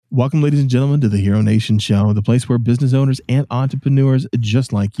Welcome, ladies and gentlemen, to the Hero Nation Show, the place where business owners and entrepreneurs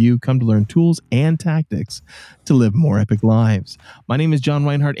just like you come to learn tools and tactics to live more epic lives. My name is John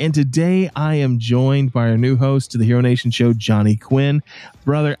Reinhardt, and today I am joined by our new host to the Hero Nation Show, Johnny Quinn.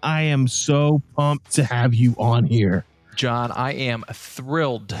 Brother, I am so pumped to have you on here. John, I am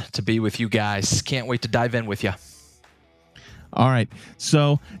thrilled to be with you guys. Can't wait to dive in with you. All right.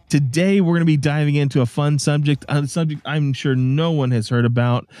 So today we're going to be diving into a fun subject, a subject I'm sure no one has heard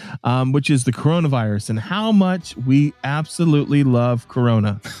about, which is the coronavirus and how much we absolutely love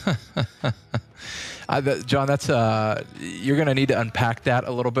Corona. John, that's you're going to need to unpack that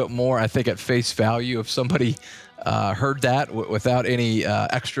a little bit more. I think at face value, if somebody heard that without any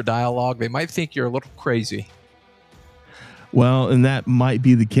extra dialogue, they might think you're a little crazy. Well, and that might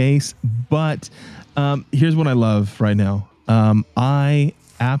be the case, but here's what I love right now. I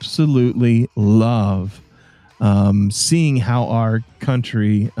absolutely love seeing how our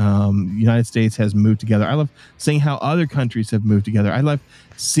country, United States, has moved together. I love seeing how other countries have moved together. I love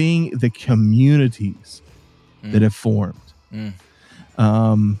seeing the communities that have formed. And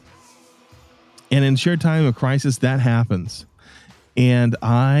in shared time of crisis, that happens. And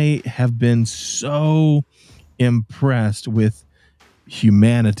I have been so impressed with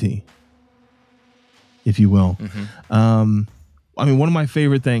humanity, if you will. I mean, one of my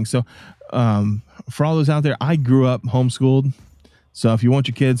favorite things. So for all those out there, I grew up homeschooled. So if you want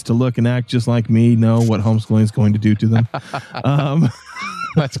your kids to look and act just like me, know what homeschooling is going to do to them.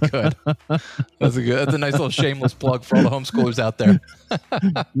 That's good. That's a nice little shameless plug for all the homeschoolers out there.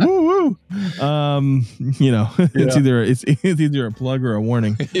 Woo woo. It's either a plug or a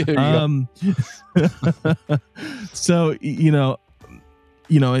warning. So,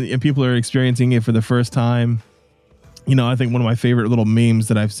 and people are experiencing it for the first time. I think one of my favorite little memes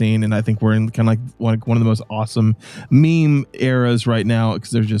that I've seen, and I think we're in kind of like one of the most awesome meme eras right now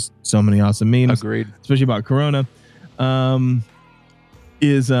because there's just so many awesome memes. Agreed. Especially about Corona. It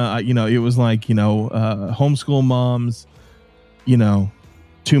was like, homeschool moms,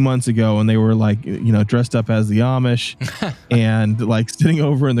 2 months ago, and they were like, dressed up as the Amish and like sitting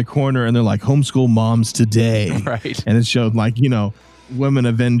over in the corner, and they're like, homeschool moms today. Right. And it showed like, women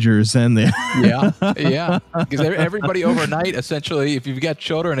Avengers and the yeah, because everybody overnight, essentially, if you've got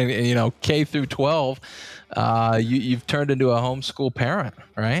children and K through 12, you've turned into a homeschool parent,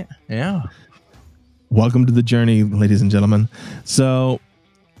 right? Yeah. Welcome to the journey, ladies and gentlemen. So,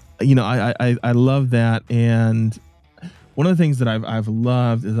 I love that, and one of the things that I've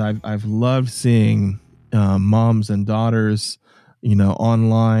loved is I've loved seeing moms and daughters,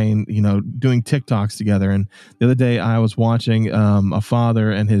 online, doing TikToks together. And the other day I was watching a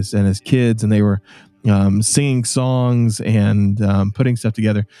father and his kids, and they were singing songs and putting stuff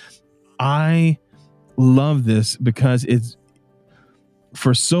together. I love this because it's,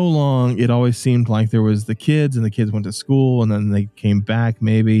 for so long, it always seemed like there was the kids and the kids went to school and then they came back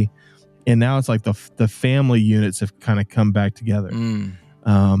maybe. And now it's like the family units have kind of come back together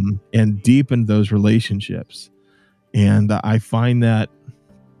and deepened those relationships. And I find that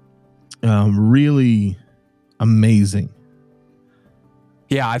really amazing.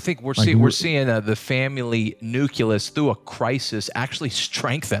 Yeah, I think we're seeing the family nucleus through a crisis actually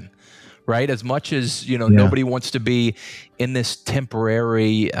strengthen, right? As much as nobody wants to be in this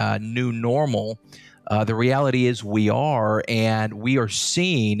temporary new normal, the reality is we are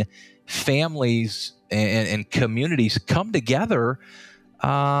seeing families and communities come together,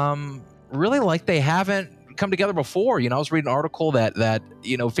 really like they haven't come together before. I was reading an article that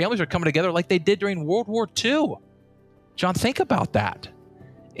families are coming together like they did during World War II. John, think about that.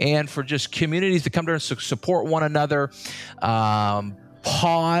 And for just communities to come together and support one another,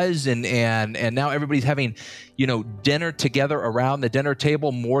 pause, and now everybody's having, dinner together around the dinner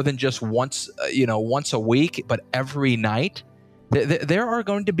table more than just once a week, but every night. There are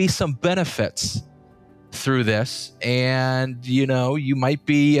going to be some benefits through this, and you might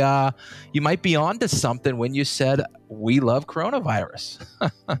be onto something when you said we love coronavirus.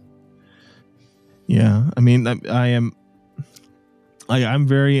 Yeah, I mean, I'm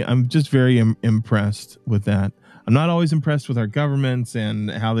just very impressed with that. I'm not always impressed with our governments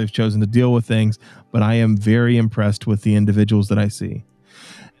and how they've chosen to deal with things, but I am very impressed with the individuals that I see.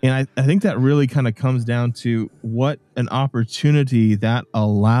 And I think that really kind of comes down to what an opportunity that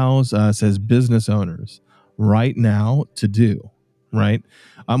allows us as business owners right now to do, right?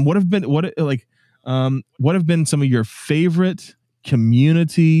 What have been some of your favorite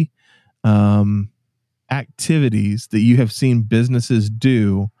community activities that you have seen businesses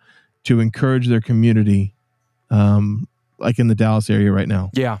do to encourage their community, like in the Dallas area right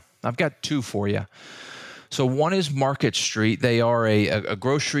now? Yeah, I've got two for you. So one is Market Street. They are a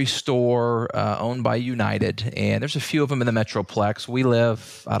grocery store owned by United, and there's a few of them in the Metroplex. We live,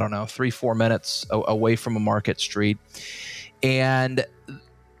 3-4 minutes away from a Market Street. And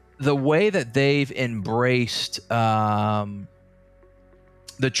the way that they've embraced the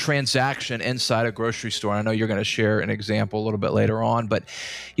transaction inside a grocery store, I know you're going to share an example a little bit later on, but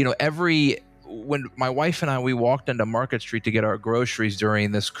when my wife and I, we walked into Market Street to get our groceries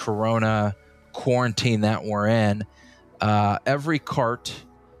during this Corona quarantine that we're in, every cart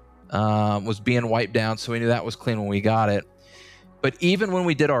was being wiped down, so we knew that was clean when we got it. But even when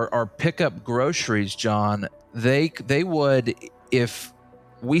we did our pickup groceries, John, they would, if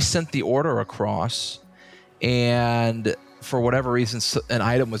we sent the order across and for whatever reason an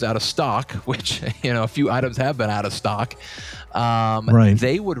item was out of stock, which a few items have been out of stock, right,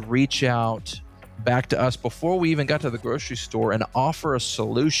 they would reach out back to us before we even got to the grocery store and offer a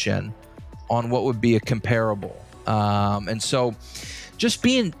solution on what would be a comparable. And so just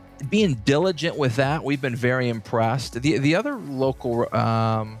being diligent with that, we've been very impressed. The other local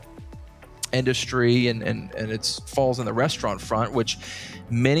industry, and it falls in the restaurant front, which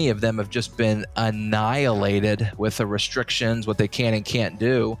many of them have just been annihilated with the restrictions, what they can and can't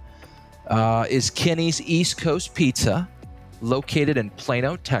do, is Kenny's East Coast Pizza, located in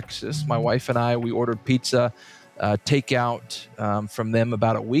Plano, Texas. My wife and I, we ordered pizza takeout from them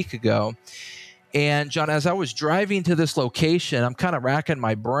about a week ago. And John, as I was driving to this location, I'm kind of racking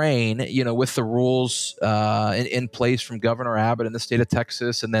my brain, with the rules in place from Governor Abbott in the state of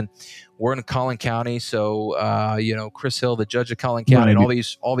Texas. And then we're in Collin County. So, Chris Hill, the judge of Collin County, right,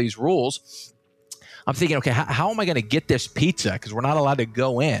 and all these rules. I'm thinking, okay, how am I going to get this pizza? Because we're not allowed to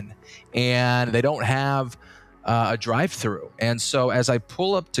go in and they don't have a drive-through. And so as I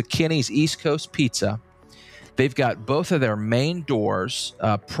pull up to Kenny's East Coast Pizza, they've got both of their main doors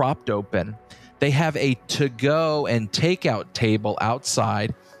propped open. They have a to-go and takeout table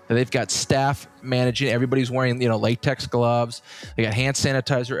outside. They've got staff managing. Everybody's wearing, latex gloves. They got hand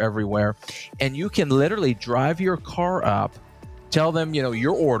sanitizer everywhere. And you can literally drive your car up, tell them,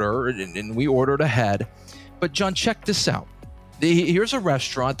 your order, and we ordered ahead. But John, check this out. Here's a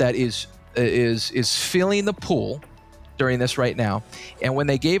restaurant that is filling the pool during this right now. And when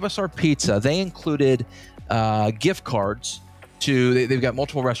they gave us our pizza, they included gift cards they've got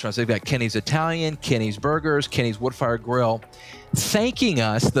multiple restaurants. They've got Kenny's Italian, Kenny's Burgers, Kenny's Woodfire Grill, thanking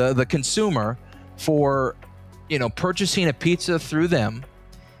us, the consumer, for, purchasing a pizza through them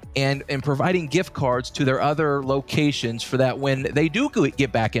and providing gift cards to their other locations for that when they do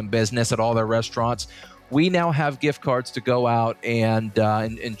get back in business at all their restaurants. We now have gift cards to go out and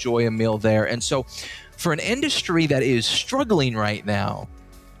enjoy a meal there. And so for an industry that is struggling right now,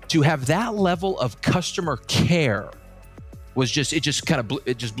 to have that level of customer care it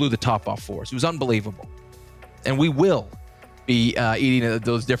just blew the top off for us. It was unbelievable. And we will be eating at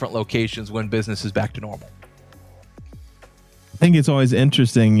those different locations when business is back to normal. I think it's always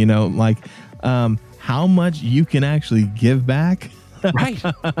interesting, how much you can actually give back. Right.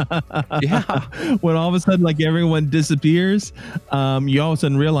 Yeah. When all of a sudden, everyone disappears, you all of a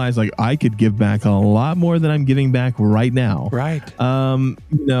sudden realize, I could give back a lot more than I'm giving back right now. Right.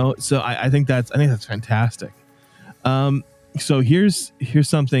 So I think that's fantastic. So here's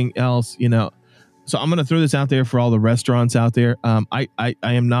something else, so I'm going to throw this out there for all the restaurants out there. I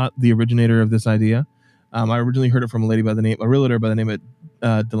am not the originator of this idea. I originally heard it from a realtor by the name of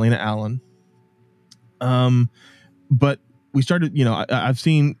Delana Allen. But we started, I've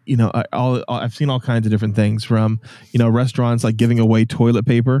seen, I've seen all kinds of different things from, restaurants giving away toilet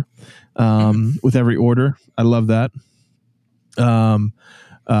paper with every order. I love that.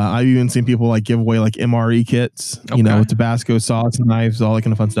 I've even seen people give away MRE kits, with Tabasco sauce, knives, all that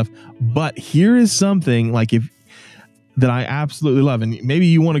kind of fun stuff. But here is something that I absolutely love, and maybe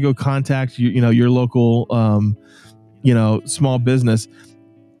you want to go contact your local small business.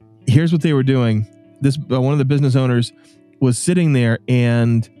 Here's what they were doing. This one of the business owners was sitting there,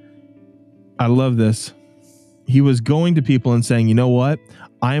 and I love this. He was going to people and saying, you know what?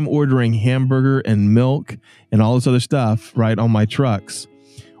 I'm ordering hamburger and milk and all this other stuff right on my trucks.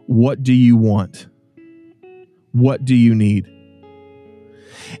 What do you want? What do you need?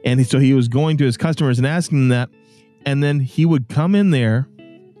 And so he was going to his customers and asking them that. And then he would come in there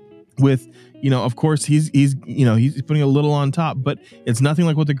with, of course he's putting a little on top, but it's nothing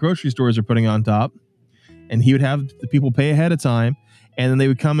like what the grocery stores are putting on top. And he would have the people pay ahead of time. And then they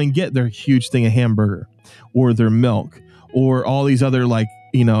would come and get their huge thing of hamburger or their milk or all these other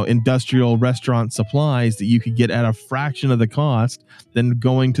industrial restaurant supplies that you could get at a fraction of the cost than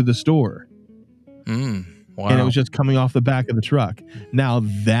going to the store. Wow. And it was just coming off the back of the truck. Now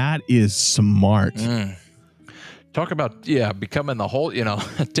that is smart. Talk about, becoming the whole,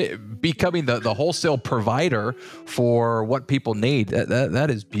 becoming the wholesale provider for what people need. That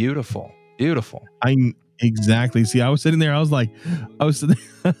is beautiful. Beautiful. Exactly. See, I was sitting there. I was like,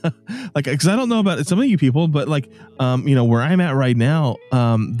 like, because I don't know about some of you people, but like, where I'm at right now,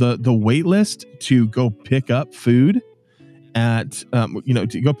 the wait list to go pick up food at,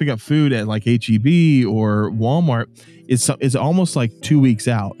 to go pick up food at like HEB or Walmart is almost like 2 weeks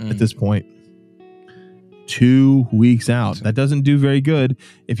out at this point. 2 weeks out. That doesn't do very good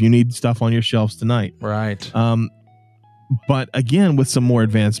if you need stuff on your shelves tonight. Right. But again, with some more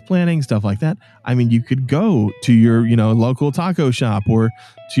advanced planning, stuff like that, I mean, you could go to your, local taco shop or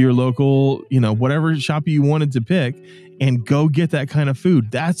to your local, whatever shop you wanted to pick and go get that kind of food.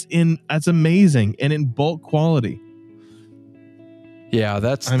 That's amazing. And in bulk quality. Yeah,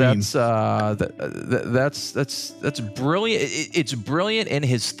 that's brilliant. It's brilliant in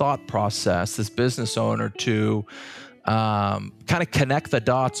his thought process, this business owner, to kind of connect the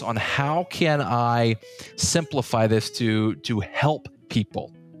dots on how can I simplify this to help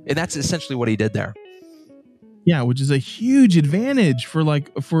people, and that's essentially what he did there. Yeah, which is a huge advantage for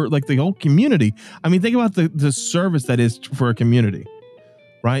the whole community. I mean, think about the service that is for a community.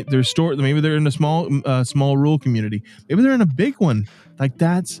 Right? Maybe they're in a small rural community. Maybe they're in a big one. Like,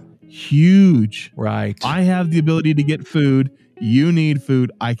 that's huge. Right. I have the ability to get food. You need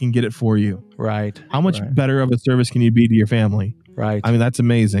food. I can get it for you. Right. How much better of a service can you be to your family? Right. I mean, that's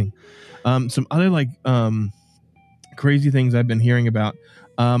amazing. Some other crazy things I've been hearing about.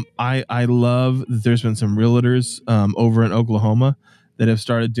 I love that there's been some realtors over in Oklahoma that have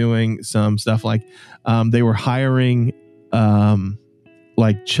started doing some stuff like they were hiring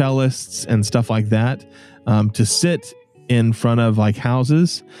like cellists and stuff like that to sit in front of like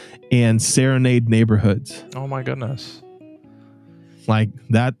houses and serenade neighborhoods. Oh my goodness. Like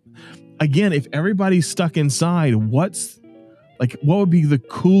that. Again, if everybody's stuck inside, what would be the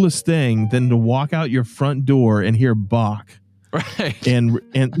coolest thing than to walk out your front door and hear Bach? Right. And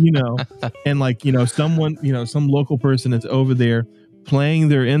someone, some local person that's over there playing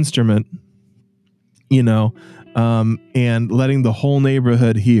their instrument, and letting the whole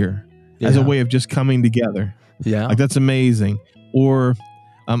neighborhood hear as a way of just coming together. Yeah. Like, that's amazing. Or,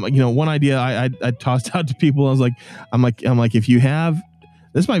 one idea I tossed out to people, I was like, I'm like, if you have,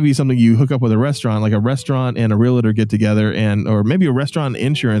 this might be something you hook up with a restaurant, like a restaurant and a realtor get together, or maybe a restaurant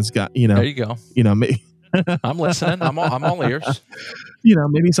insurance guy, There you go. Maybe I'm listening. I'm all ears.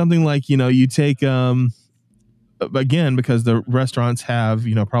 Maybe something like, you take, again, because the restaurants have,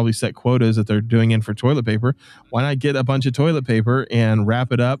 probably set quotas that they're doing in for toilet paper. Why not get a bunch of toilet paper and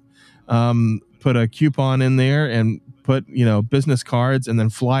wrap it up, put a coupon in there and put, business cards, and then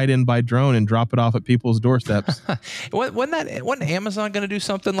fly it in by drone and drop it off at people's doorsteps. Wasn't Amazon going to do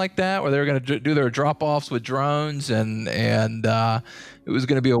something like that, where they were going to do their drop-offs with drones, and it was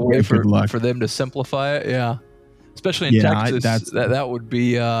going to be a way for them to simplify it? Yeah. Especially in Texas, that would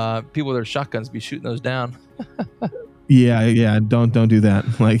be people with their shotguns be shooting those down. Yeah. Don't do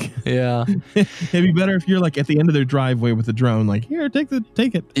that. Like, yeah, it'd be better if you're like at the end of their driveway with a drone. Like, here, take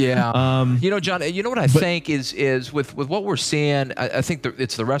it. Yeah. John. You know what I think is with what we're seeing. I think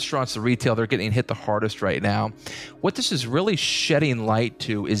it's the restaurants, the retail. They're getting hit the hardest right now. What this is really shedding light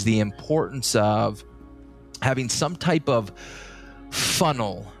to is the importance of having some type of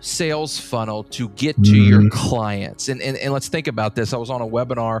sales funnel to get to your clients. And let's think about this. I was on a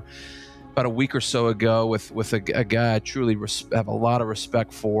webinar about a week or so ago with a guy I truly have a lot of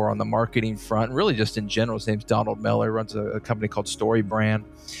respect for on the marketing front, and really just in general. His name's Donald Miller. He runs a company called Story Brand.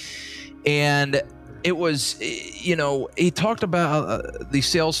 And it was, he talked about the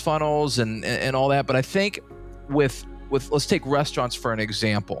sales funnels and all that. But I think with let's take restaurants for an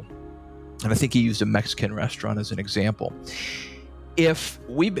example. And I think he used a Mexican restaurant as an example. If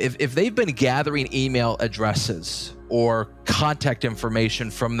they've been gathering email addresses or contact information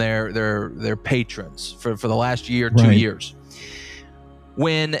from their patrons for the last year, 2 years,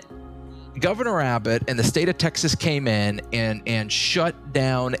 when Governor Abbott and the state of Texas came in and shut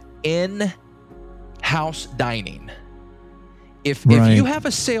down in-house dining, if you have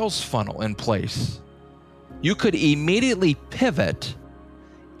a sales funnel in place, you could immediately pivot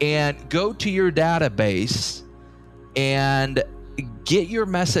and go to your database and get your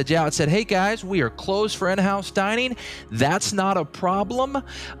message out. Said, hey guys, we are closed for in-house dining. That's not a problem.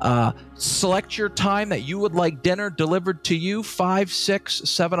 Select your time that you would like dinner delivered to you, 5, 6,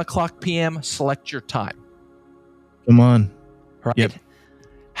 7 o'clock p.m. Select your time. Come on. Right? Yep.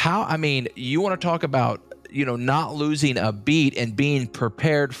 You want to talk about, not losing a beat and being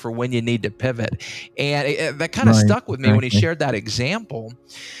prepared for when you need to pivot. And that kind of stuck with me when he shared that example,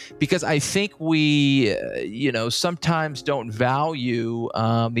 because I think we, sometimes don't value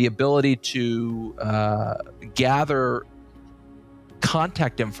the ability to gather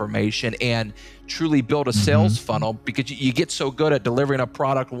contact information and truly build a sales funnel, because you get so good at delivering a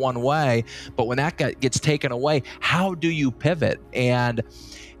product one way, but when that gets taken away, how do you pivot? And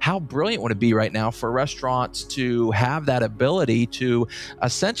how brilliant would it be right now for restaurants to have that ability to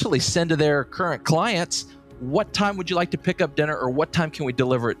essentially send to their current clients, what time would you like to pick up dinner, or what time can we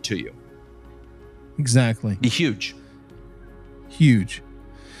deliver it to you? Exactly. Be huge. Huge.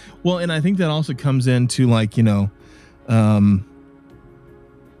 Well, and I think that also comes into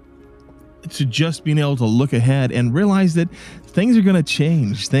to just being able to look ahead and realize that things are going to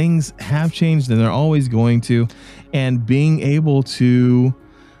change. Things have changed and they're always going to, and being able to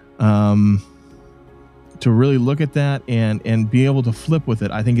really look at that and be able to flip with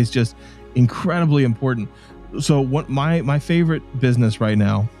it, I think is just incredibly important. So what my favorite business right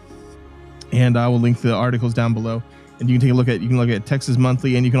now, and I will link the articles down below, and you can look at Texas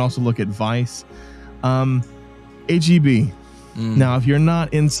Monthly, and you can also look at Vice, HEB. Now, if you're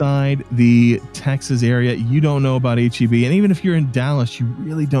not inside the Texas area, you don't know about HEB. And even if you're in Dallas, you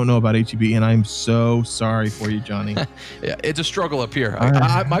really don't know about HEB. And I'm so sorry for you, Johnny. Yeah, it's a struggle up here.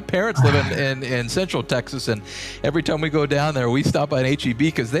 My parents live in Central Texas, and every time we go down there, we stop by an HEB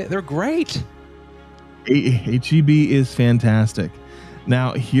because they're great. HEB is fantastic.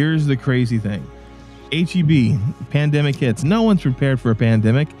 Now, here's the crazy thing. HEB, pandemic hits. No one's prepared for a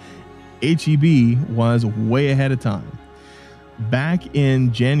pandemic. HEB was way ahead of time. Back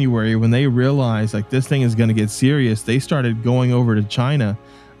in January, when they realized like this thing is going to get serious, they started going over to China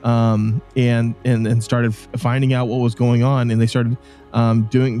and started finding out what was going on, and they started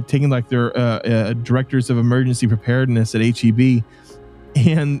taking like their directors of emergency preparedness at HEB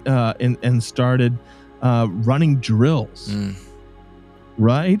and started running drills.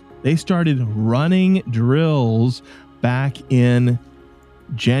 Right? They started running drills back in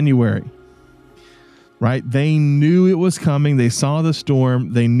January. Right? They knew it was coming. They saw the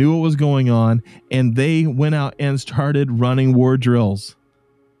storm. They knew what was going on, and they went out and started running war drills.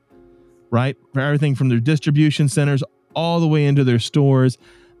 Right? For everything from their distribution centers all the way into their stores.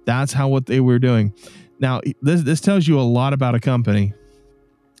 That's what they were doing. Now, this tells you a lot about a company.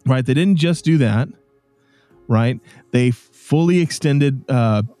 Right? They didn't just do that. Right? They fully extended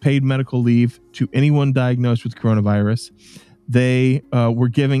paid medical leave to anyone diagnosed with coronavirus. They were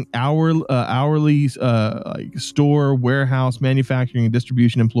giving hourly store, warehouse, manufacturing, and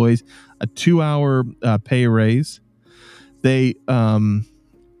distribution employees a 2-hour pay raise. They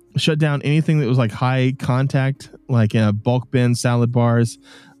shut down anything that was like high contact, like bulk bin salad bars,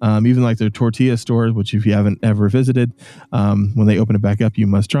 even like their tortilla stores, which if you haven't ever visited, when they open it back up, you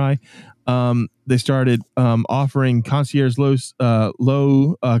must try. They started offering concierge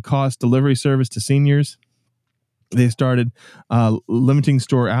low cost delivery service to seniors. They started limiting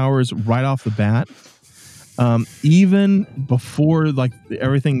store hours right off the bat. Even before like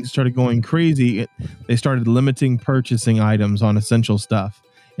everything started going crazy, they started limiting purchasing items on essential stuff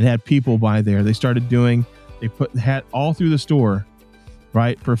and had people buy there. They had all through the store,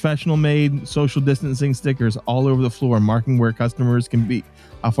 right? Professional made social distancing stickers all over the floor, marking where customers can be,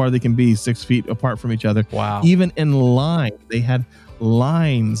 how far they can be 6 feet apart from each other. Wow. Even in line, they had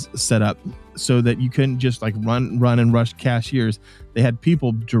lines set up so that you couldn't just like run and rush cashiers. They had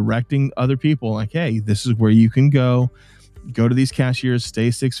people directing other people like, hey, this is where you can go to these cashiers,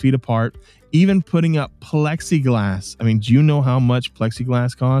 stay 6 feet apart. Even putting up plexiglass. I mean, do you know how much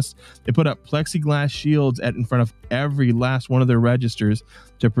plexiglass costs? They put up plexiglass shields in front of every last one of their registers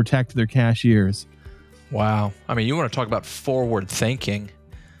to protect their cashiers. Wow. I mean, you want to talk about forward thinking.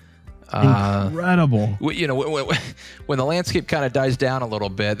 Incredible. When the landscape kind of dies down a little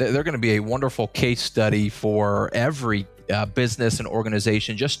bit, they're going to be a wonderful case study for every business and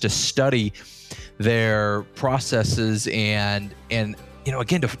organization just to study their processes and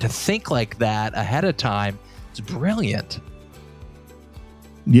again, to think like that ahead of time is brilliant.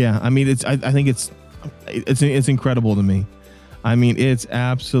 Yeah, I mean, I think it's incredible to me. I mean, it's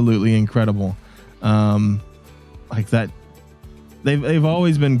absolutely incredible. Like that. They've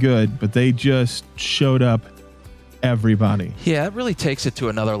always been good, but they just showed up everybody. Yeah, it really takes it to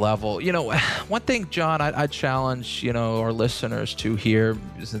another level. One thing, John, I'd challenge, our listeners to here,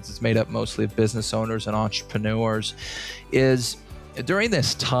 since it's made up mostly of business owners and entrepreneurs, is during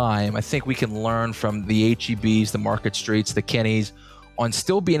this time, I think we can learn from the HEBs, the Market Streets, the Kenny's, on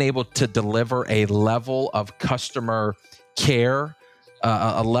still being able to deliver a level of customer care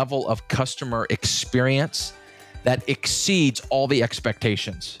a level of customer experience that exceeds all the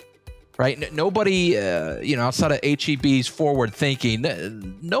expectations. Right? Nobody, outside of HEB's forward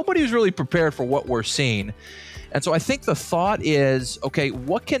thinking, nobody was really prepared for what we're seeing. And so I think the thought is, okay,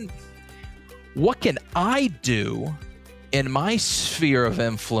 what can I do in my sphere of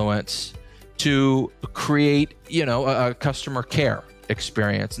influence to create, a customer care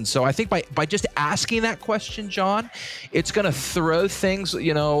experience? And so I think by just asking that question, John, it's going to throw things,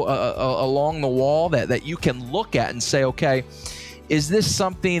 along the wall that you can look at and say, okay, is this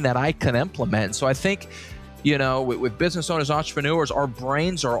something that I can implement? And so I think, with business owners, entrepreneurs, our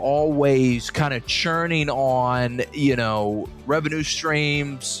brains are always kind of churning on, revenue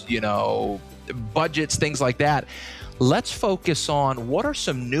streams, budgets, things like that. Let's focus on what are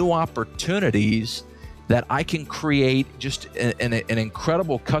some new opportunities that I can create just an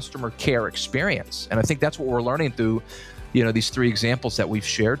incredible customer care experience. And I think that's what we're learning through, these 3 examples that we've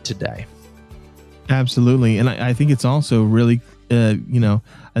shared today. Absolutely. And I think it's also really, I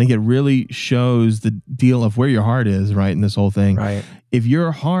think it really shows the deal of where your heart is, right, in this whole thing. Right. If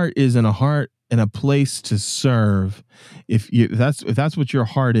your heart is in a place to serve, if that's what your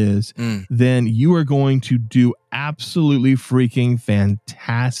heart is, then you are going to do absolutely freaking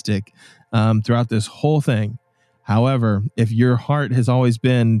fantastic throughout this whole thing. However, if your heart has always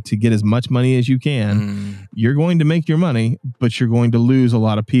been to get as much money as you can, you're going to make your money, but you're going to lose a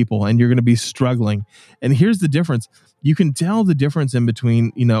lot of people and you're going to be struggling. And here's the difference. You can tell the difference in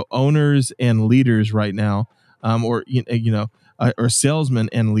between, owners and leaders right now, or salesmen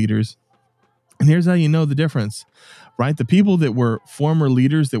and leaders. And here's how you know the difference, right? The people that were former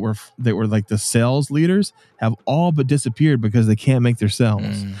leaders that were like the sales leaders have all but disappeared because they can't make their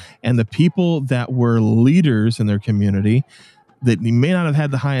sales. And the people that were leaders in their community that may not have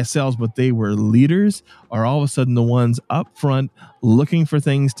had the highest sales, but they were leaders, are all of a sudden the ones up front looking for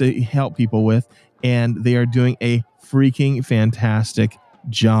things to help people with. And they are doing a freaking fantastic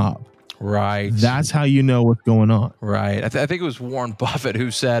job. Right. That's how you know what's going on. Right. I think it was Warren Buffett who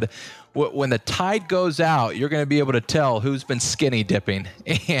said, when the tide goes out, you're going to be able to tell who's been skinny dipping,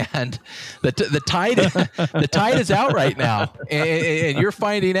 and the tide is out right now, and you're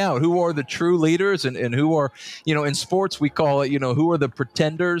finding out who are the true leaders and who are, in sports we call it, who are the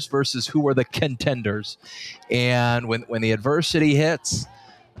pretenders versus who are the contenders, and when the adversity hits.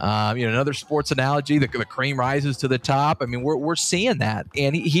 Another sports analogy, the cream rises to the top. I mean, we're seeing that,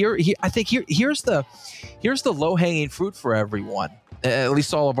 and I think here's the low-hanging fruit for everyone, at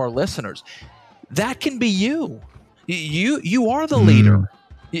least all of our listeners. That can be you. You are the leader.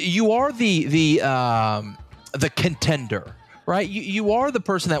 You are the contender, right? You are the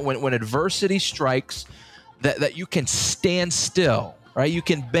person that when adversity strikes, that you can stand still, right? You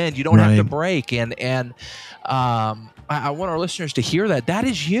can bend. You don't have to break, and I want our listeners to hear that. That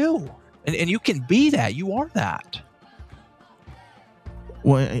is you. And you can be that. You are that.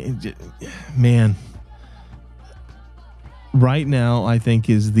 Well, man, right now, I think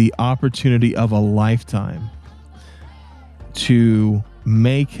is the opportunity of a lifetime to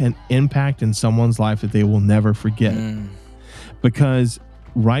make an impact in someone's life that they will never forget. Because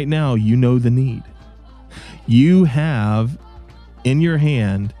right now, you know the need. You have in your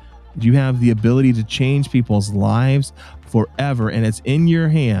hand, you have the ability to change people's lives forever, and it's in your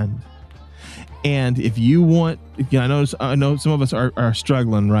hand. And if you want, I know some of us are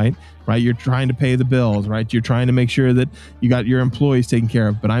struggling, right? You're trying to pay the bills, right? You're trying to make sure that you got your employees taken care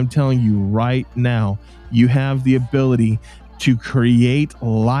of. But I'm telling you right now, you have the ability to create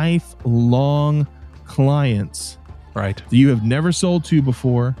lifelong clients, right? That you have never sold to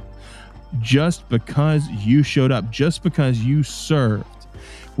before, just because you showed up, just because you served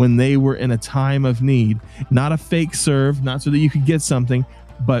when they were in a time of need. Not a fake serve, not so that you could get something,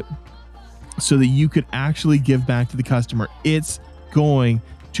 but so that you could actually give back to the customer. It's going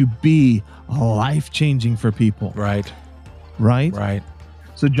to be life-changing for people. Right.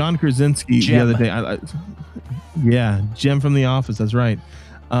 So John Krasinski the other day, Jim from The Office, that's right.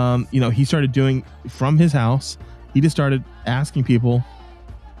 He started doing from his house. He just started asking people,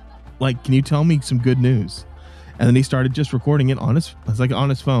 like, can you tell me some good news? And then he started just recording it on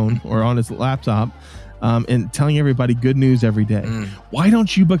his phone or on his laptop, and telling everybody good news every day. Why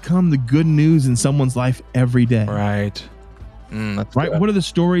don't you become the good news in someone's life every day? Right. That's right. Good. What are the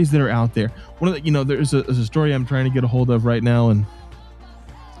stories that are out there? There's a story I'm trying to get a hold of right now,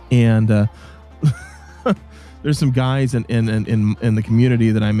 and there's some guys in the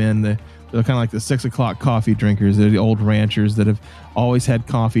community that I'm in. They're kind of like the 6 o'clock coffee drinkers. They're the old ranchers that have always had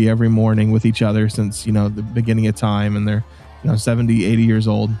coffee every morning with each other since, the beginning of time. And they're, 70, 80 years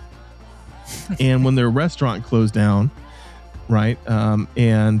old. And when their restaurant closed down, right?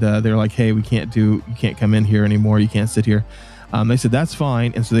 And they're like, hey, you can't come in here anymore. You can't sit here. They said, that's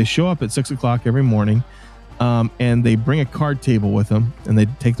fine. And so they show up at 6:00 every morning, and they bring a card table with them, and they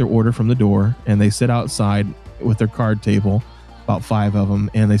take their order from the door, and they sit outside with their card table, about 5 of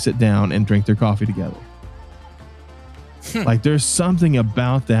them, and they sit down and drink their coffee together. Like, there's something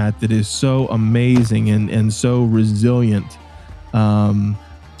about that is so amazing and so resilient.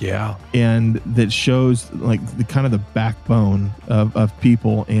 Yeah. And that shows like the kind of the backbone of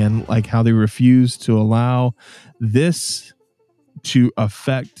people, and like how they refuse to allow this to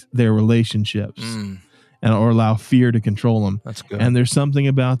affect their relationships or allow fear to control them. That's good. And there's something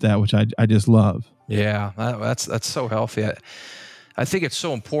about that which I just love. Yeah, that's so healthy. I think it's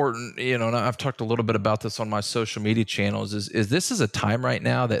so important, and I've talked a little bit about this on my social media channels, is this is a time right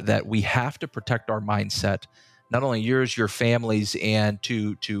now that we have to protect our mindset, not only yours, your family's, and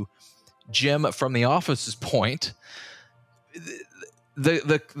to Jim from the office's point,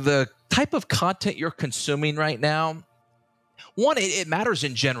 the type of content you're consuming right now, one, it matters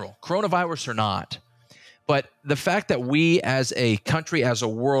in general, coronavirus or not, but the fact that we as a country, as a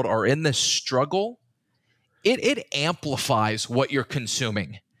world, are in this struggle, it amplifies what you're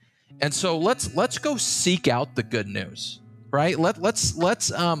consuming. And so let's go seek out the good news, right? Let's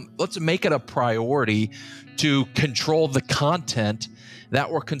make it a priority to control the content that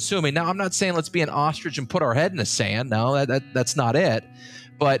we're consuming. Now, I'm not saying let's be an ostrich and put our head in the sand. No, that's not it.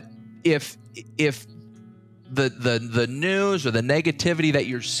 But if the news or the negativity that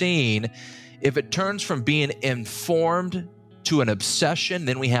you're seeing, if it turns from being informed to an obsession,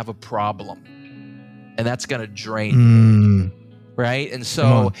 then we have a problem. And that's going to drain you, right? And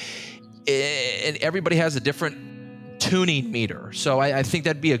so and everybody has a different tuning meter. So I think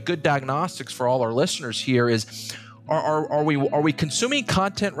that'd be a good diagnostics for all our listeners here is, are we consuming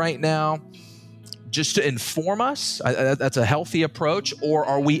content right now just to inform us? That's a healthy approach. Or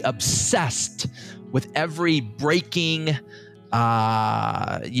are we obsessed with every breaking,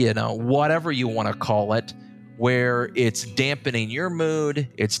 whatever you want to call it, where it's dampening your mood,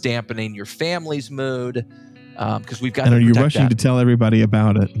 it's dampening your family's mood, because we've got to protect that. And are you rushing to tell everybody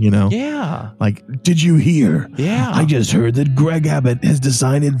about it, Yeah. Like, did you hear? Yeah. I just heard that Greg Abbott has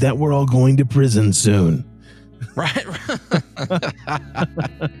decided that we're all going to prison soon. Right.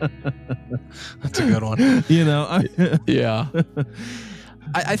 That's a good one. Yeah.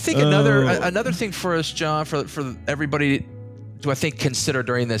 I think another thing for us, John, for everybody to, I think, consider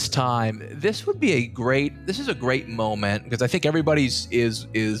during this time, this is a great moment, because I think everybody's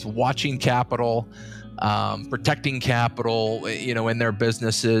is watching capital, protecting capital, in their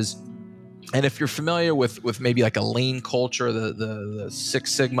businesses. And if you're familiar with maybe like a lean culture, the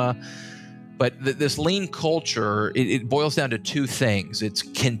Six Sigma, but this lean culture, it boils down to two things. It's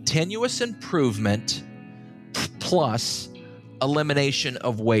continuous improvement plus elimination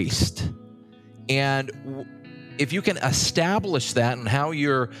of waste. And if you can establish that and how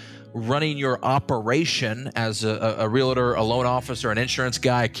you're running your operation as a realtor, a loan officer, an insurance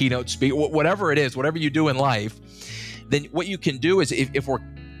guy, a keynote speaker, whatever it is, whatever you do in life, then what you can do is if we're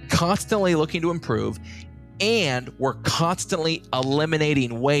constantly looking to improve and we're constantly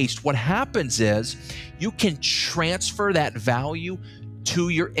eliminating waste, what happens is you can transfer that value to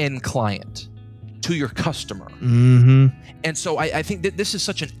your end client, to your customer. Mm-hmm. And so I think that this is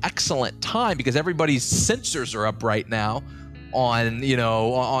such an excellent time, because everybody's sensors are up right now on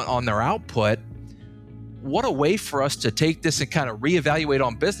their output. What a way for us to take this and kind of reevaluate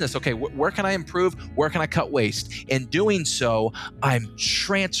on business. Okay, where can I improve? Where can I cut waste? In doing so, I'm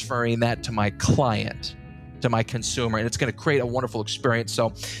transferring that to my client, to my consumer, and it's going to create a wonderful experience.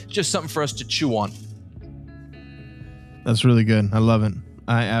 So just something for us to chew on. That's really good. I love it.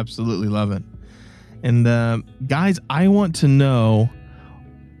 I absolutely love it. And guys, I want to know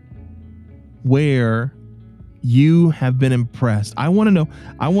where you have been impressed. I want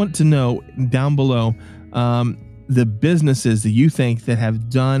to know down below the businesses that you think that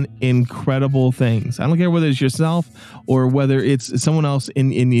have done incredible things. I don't care whether it's yourself or whether it's someone else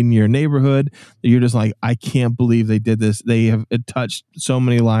in your neighborhood that you're just like, I can't believe they did this. They have touched so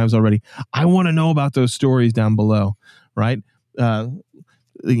many lives already. I want to know about those stories down below, right?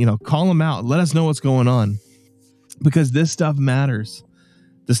 Call them out. Let us know what's going on, because this stuff matters.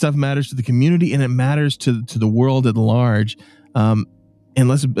 This stuff matters to the community, and it matters to the world at large. And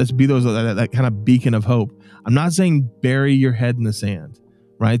let's be that kind of beacon of hope. I'm not saying bury your head in the sand,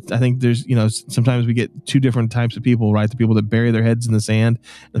 right? I think there's, sometimes we get two different types of people, right? The people that bury their heads in the sand,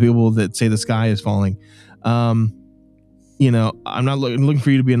 and the people that say the sky is falling. I'm not looking for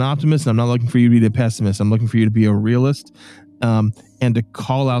you to be an optimist, and I'm not looking for you to be the pessimist. I'm looking for you to be a realist, and to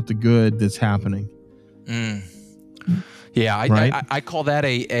call out the good that's happening. Yeah, right? I call that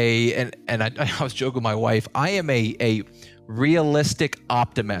and I was joking with my wife. I am a realistic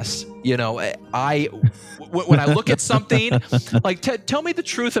optimist. You know, when I look at something, like tell me the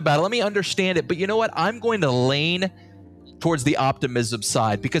truth about it. Let me understand it. But you know what? I'm going to lean towards the optimism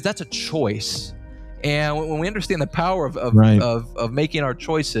side because that's a choice. And when we understand the power of making our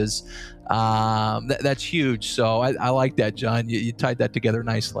choices, that's huge. So I like that, John. You tied that together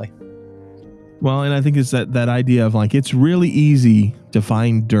nicely. Well, and I think it's that idea of like, it's really easy to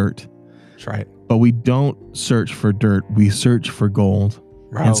find dirt. That's right. But we don't search for dirt. We search for gold.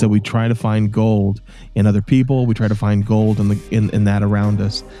 Right. And so we try to find gold in other people. We try to find gold in that around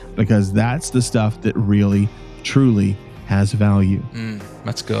us, because that's the stuff that really, truly has value.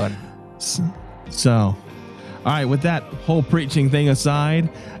 That's good. So, all right, with that whole preaching thing aside,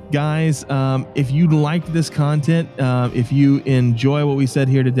 guys, if you liked this content, if you enjoy what we said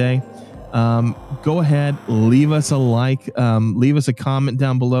here today, go ahead, leave us a like, leave us a comment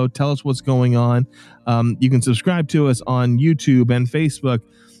down below. Tell us what's going on. You can subscribe to us on YouTube and Facebook,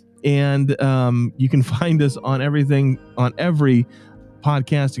 and you can find us on every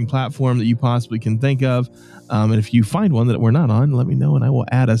podcasting platform that you possibly can think of. And if you find one that we're not on, let me know and I will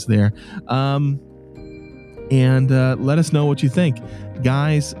add us there. And let us know what you think.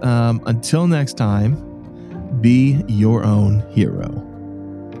 Guys, until next time, be your own hero.